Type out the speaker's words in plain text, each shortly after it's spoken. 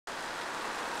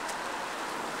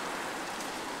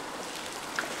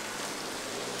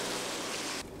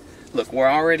Look, we're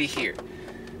already here.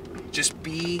 Just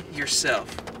be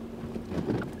yourself.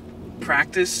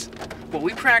 Practice what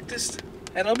we practiced,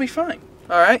 and it'll be fine.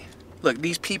 All right? Look,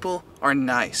 these people are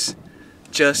nice.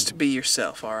 Just be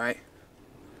yourself, all right?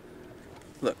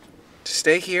 Look, just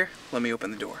stay here. Let me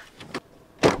open the door.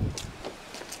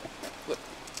 Look.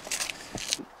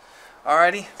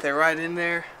 Alrighty, they're right in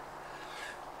there.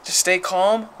 Just stay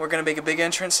calm. We're gonna make a big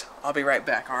entrance. I'll be right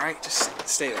back, all right? Just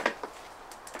stay there.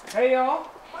 Hey, y'all.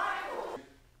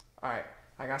 All right,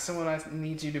 I got someone I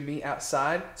need you to meet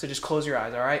outside, so just close your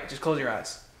eyes, all right? Just close your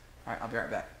eyes. All right, I'll be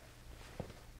right back.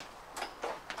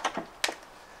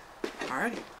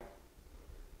 Alrighty.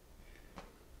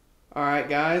 All right,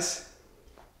 guys,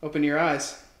 open your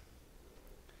eyes.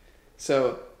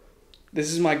 So,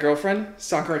 this is my girlfriend,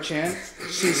 Sakura-chan.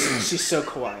 She's so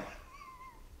kawaii.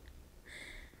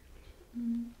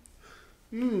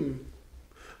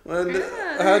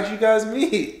 How'd you guys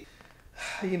meet?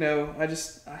 You know,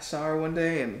 I saw her one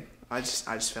day and I just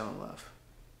fell in love.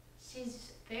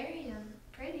 She's very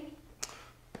pretty.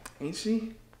 Ain't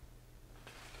she?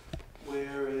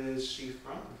 Where is she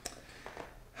from?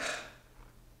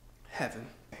 Heaven.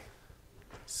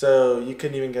 So you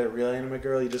couldn't even get a real anime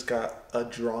girl, you just got a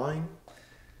drawing?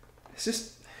 It's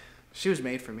just, she was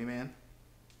made for me, man.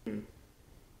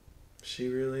 She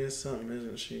really is something,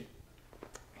 isn't she?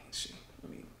 Ain't she? I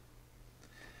mean,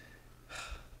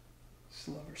 just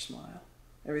love her smile.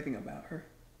 Everything about her.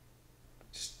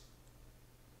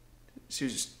 She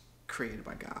was just created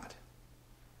by God.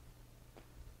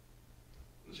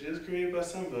 She was created by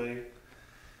somebody.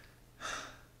 I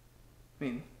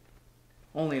mean,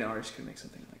 only an artist could make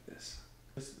something like this.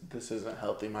 This isn't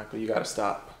healthy, Michael. You gotta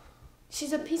stop.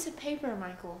 She's a piece of paper,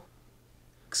 Michael.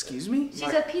 Excuse me?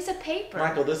 She's a piece of paper.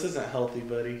 Michael, this isn't healthy,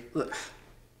 buddy. Look.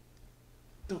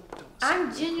 Don't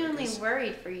I'm genuinely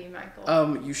worried for you,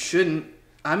 Michael. You shouldn't.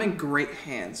 I'm in great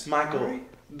hands. Michael, right?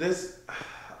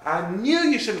 I knew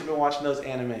you shouldn't have been watching those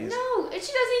animes. No, she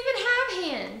doesn't even have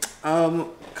hands.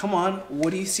 Come on.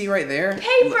 What do you see right there?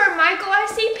 Paper, Look. Michael. I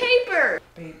see paper.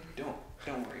 Babe, don't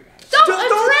worry about it. Don't talk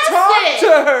address it.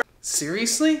 to her.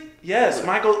 Seriously? Yes, Look.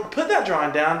 Michael, put that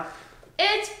drawing down.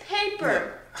 It's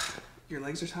paper. Look. Your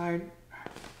legs are tired?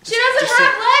 She doesn't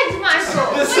have legs,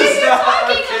 Michael. This What are is you not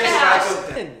talking okay, about?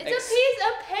 Michael. It's a piece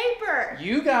of paper.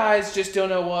 You guys just don't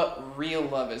know what real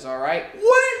love is, alright?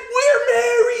 We're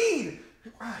married!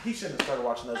 He shouldn't have started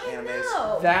watching those animes.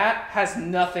 No. That has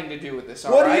nothing to do with this,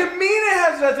 What alright? do you mean it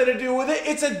has nothing to do with it?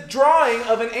 It's a drawing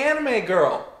of an anime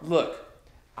girl. Look,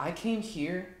 I came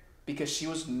here because she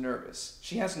was nervous.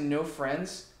 She has no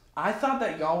friends. I thought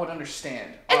that y'all would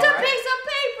understand. It's a alright? piece of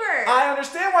paper. I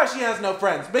understand why she has no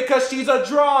friends. Because she's a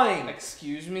drawing.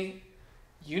 Excuse me?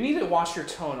 You need to watch your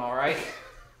tone, alright?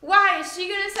 Why? Is she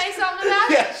going to say something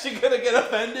about it? Yeah, she gonna get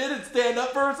offended and stand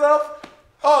up for herself?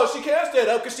 Oh, she can't stand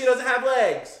up because she doesn't have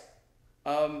legs.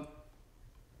 Then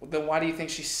why do you think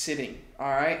she's sitting,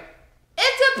 alright?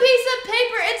 It's a piece of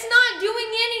paper. It's not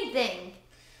doing anything.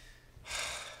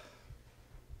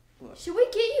 Look. Should we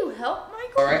get you help,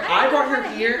 Michael? Alright, I I brought don't know her how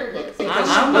to here. handle this.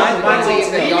 I'm not believe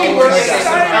that y'all You were need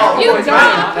some help. You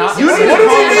got a piece You of need paper. what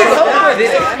do you need help?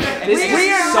 This We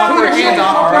is are sucker not hands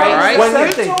off, alright? When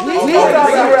you thought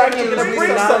you were actually gonna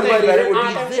bring somebody, that it would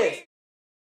be this.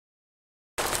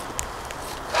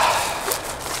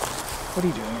 What are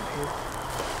you doing up here?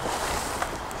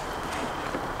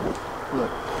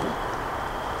 Look,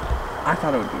 I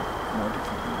thought it would be more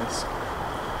different than this.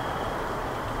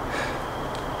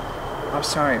 I'm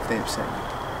sorry if they upset you.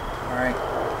 Alright?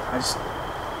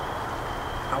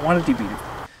 I wanted to be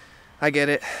different. I get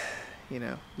it. You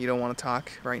know, you don't want to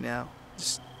talk right now.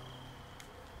 Just,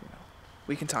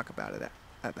 we can talk about it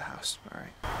at the house,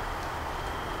 alright?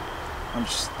 I'm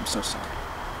so sorry.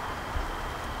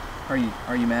 Are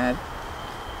you mad?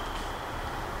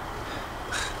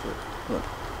 Look,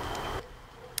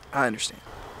 I understand.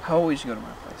 How always you go to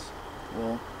my place?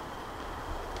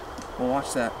 We'll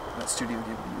watch that Studio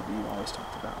Ghibli movie you always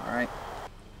talked about, alright?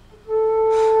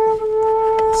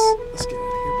 Let's get out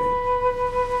of here,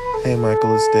 babe. Hey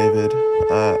Michael, it's David.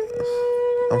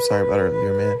 I'm sorry about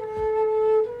earlier, man.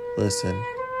 Listen,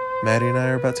 Maddie and I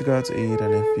are about to go out to eat,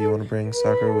 and if you want to bring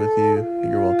Sakura with you,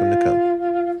 you're welcome to come.